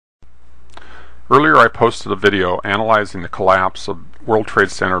Earlier I posted a video analyzing the collapse of World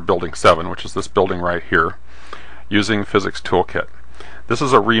Trade Center Building 7, which is this building right here, using Physics Toolkit. This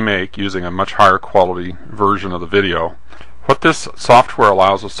is a remake using a much higher quality version of the video. What this software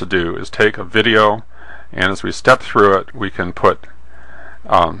allows us to do is take a video, and as we step through it we can put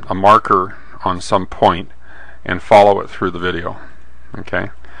a marker on some point and follow it through the video. Okay.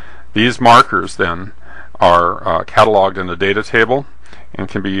 These markers then are cataloged in the data table and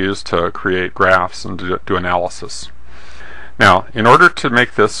can be used to create graphs and do analysis. Now, in order to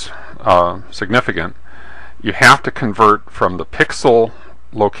make this significant, you have to convert from the pixel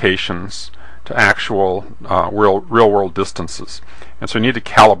locations to actual real-world distances. And so you need to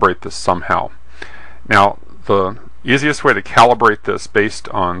calibrate this somehow. Now, the easiest way to calibrate this based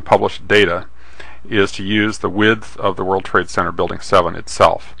on published data is to use the width of the World Trade Center Building 7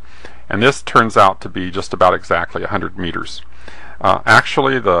 itself. And this turns out to be just about exactly 100 meters.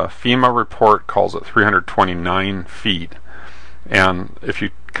 Actually, the FEMA report calls it 329 feet. And if you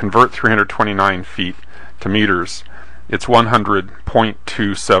convert 329 feet to meters, it's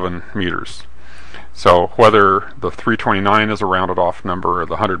 100.27 meters. So whether the 329 is a rounded off number or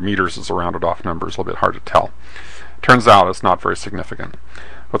the 100 meters is a rounded off number is a little bit hard to tell. Turns out it's not very significant.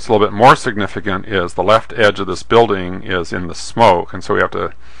 What's a little bit more significant is the left edge of this building is in the smoke, and so we have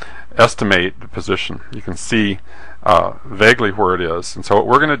to estimate the position. You can see vaguely where it is, and so what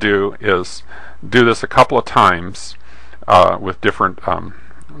we're going to do is do this a couple of times with different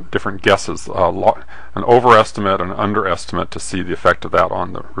guesses, an overestimate and an underestimate, to see the effect of that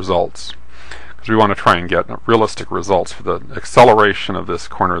on the results, because we want to try and get realistic results for the acceleration of this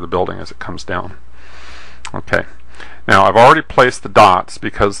corner of the building as it comes down. Okay, now I've already placed the dots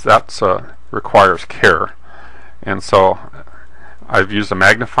because that requires care, and so I've used a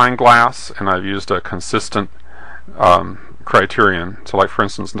magnifying glass and I've used a consistent criterion. So like for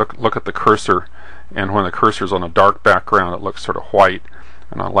instance, look at the cursor, and when the cursor is on a dark background it looks sort of white,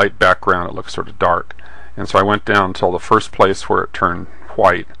 and on a light background it looks sort of dark. And so I went down until the first place where it turned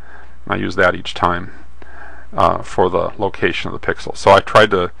white, and I used that each time for the location of the pixel. So I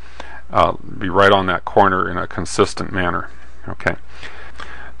tried to be right on that corner in a consistent manner. Okay,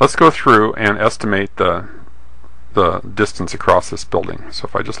 let's go through and estimate the distance across this building. So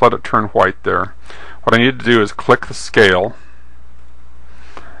if I just let it turn white there, what I need to do is click the scale,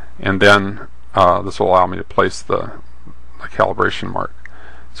 and then this will allow me to place the calibration mark.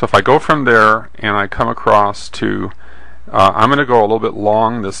 So if I go from there and I come across to, I'm going to go a little bit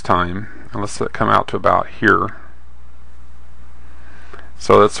long this time, and let's come out to about here.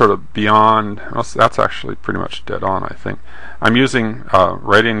 So that's sort of beyond, that's actually pretty much dead on, I think. I'm using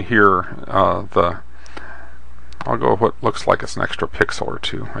right in here I'll go with what looks like it's an extra pixel or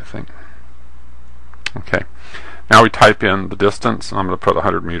two, I think. Okay, now we type in the distance, and I'm going to put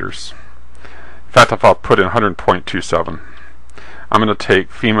 100 meters. In fact, if I'll put in 100.27, I'm going to take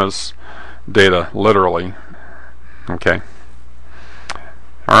FEMA's data literally. Okay.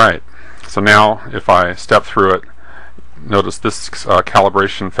 Alright, so now if I step through it, notice this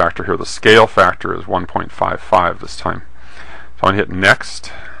calibration factor here, the scale factor is 1.55 this time. So I'm going to hit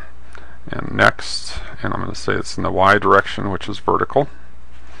next, and next, and I'm going to say it's in the Y direction, which is vertical,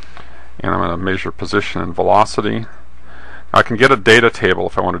 and I'm going to measure position and velocity. I can get a data table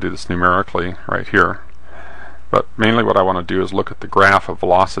if I want to do this numerically right here, but mainly what I want to do is look at the graph of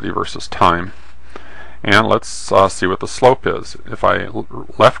velocity versus time, and let's see what the slope is. If I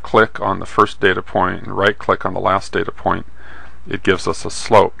left click on the first data point and right click on the last data point, it gives us a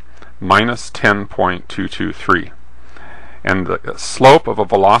slope minus 10.223. And the slope of a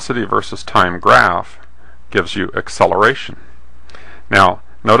velocity versus time graph gives you acceleration. Now,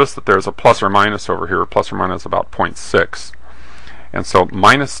 notice that there's a plus or minus over here, plus or minus about 0.6. And so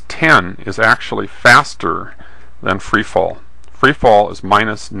minus 10 is actually faster than free fall. Free fall is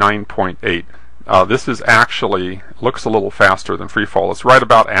minus 9.8. This is actually, looks a little faster than free fall. It's right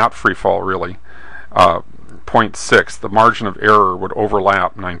about at free fall, really. 0.6. The margin of error would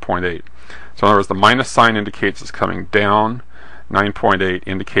overlap 9.8. So in other words, the minus sign indicates it's coming down, 9.8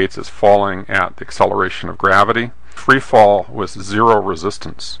 indicates it's falling at the acceleration of gravity. Free fall was zero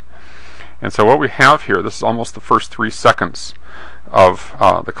resistance. And so what we have here, this is almost the first 3 seconds of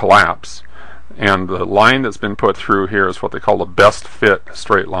the collapse. And the line that's been put through here is what they call the best fit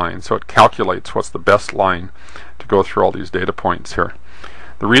straight line. So it calculates what's the best line to go through all these data points here.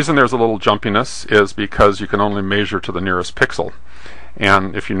 The reason there's a little jumpiness is because you can only measure to the nearest pixel.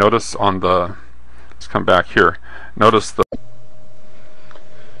 And if you notice on the, let's come back here, notice the,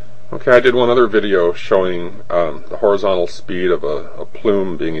 okay, I did one other video showing the horizontal speed of a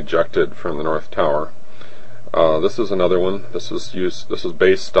plume being ejected from the North Tower. This is another one. This is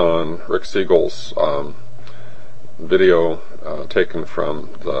based on Rick Siegel's video taken from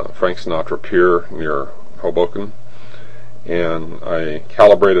the Frank Sinatra Pier near Hoboken, and I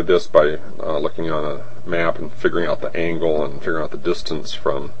calibrated this by looking on a map and figuring out the angle and figuring out the distance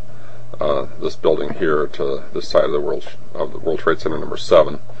from this building here to this side of the World Trade Center number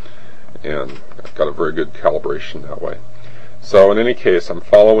 7, and I've got a very good calibration that way. So in any case, I'm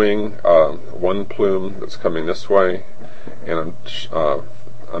following one plume that's coming this way, and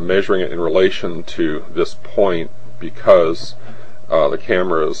I'm measuring it in relation to this point because the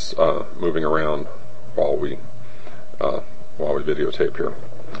camera is moving around while we videotape here.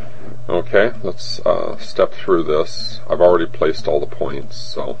 Okay, let's step through this. I've already placed all the points,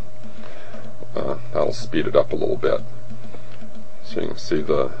 so that'll speed it up a little bit. So you can see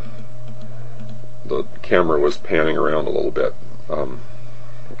the camera was panning around a little bit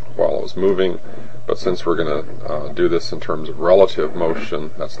while I was moving, but since we're going to do this in terms of relative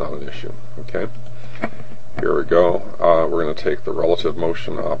motion, that's not an issue. Okay, here we go. We're going to take the relative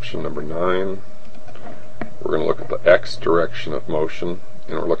motion option number 9. We're going to look at the x direction of motion,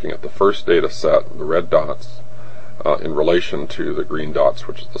 and we're looking at the first data set, the red dots, in relation to the green dots,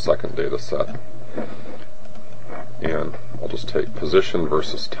 which is the second data set. And I'll just take position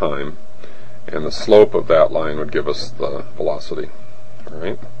versus time, and the slope of that line would give us the velocity.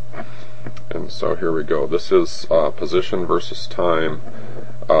 Alright, and so here we go. This is position versus time.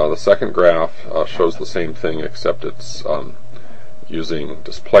 The second graph shows the same thing, except it's using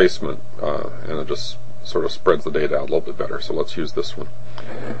displacement, and it just sort of spreads the data out a little bit better. So let's use this one.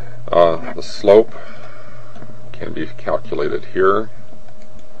 The slope can be calculated here,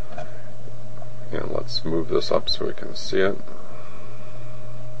 and let's move this up so we can see it.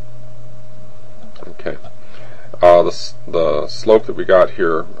 Okay, the slope that we got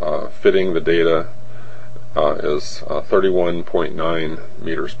here, fitting the data, is 31.9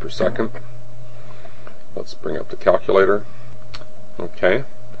 meters per second. Let's bring up the calculator. Okay,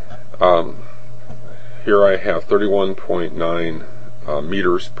 here I have 31.9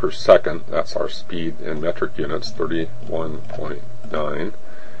 meters per second. That's our speed in metric units, 31.9.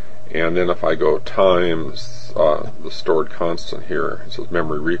 And then if I go times the stored constant here, it says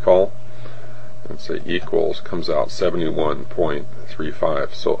memory recall, and say equals, comes out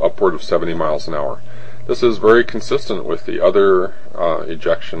 71.35, so upward of 70 miles an hour. This is very consistent with the other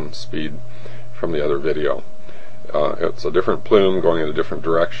ejection speed from the other video. It's a different plume going in a different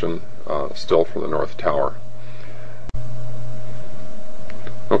direction, still from the North Tower.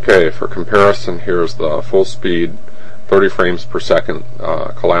 Okay, for comparison, here's the full speed 30 frames per second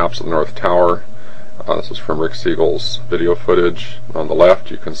collapse of the North Tower. This is from Rick Siegel's video footage. On the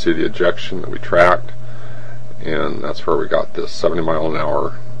left you can see the ejection that we tracked, and that's where we got this 70 mile an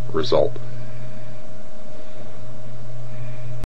hour result.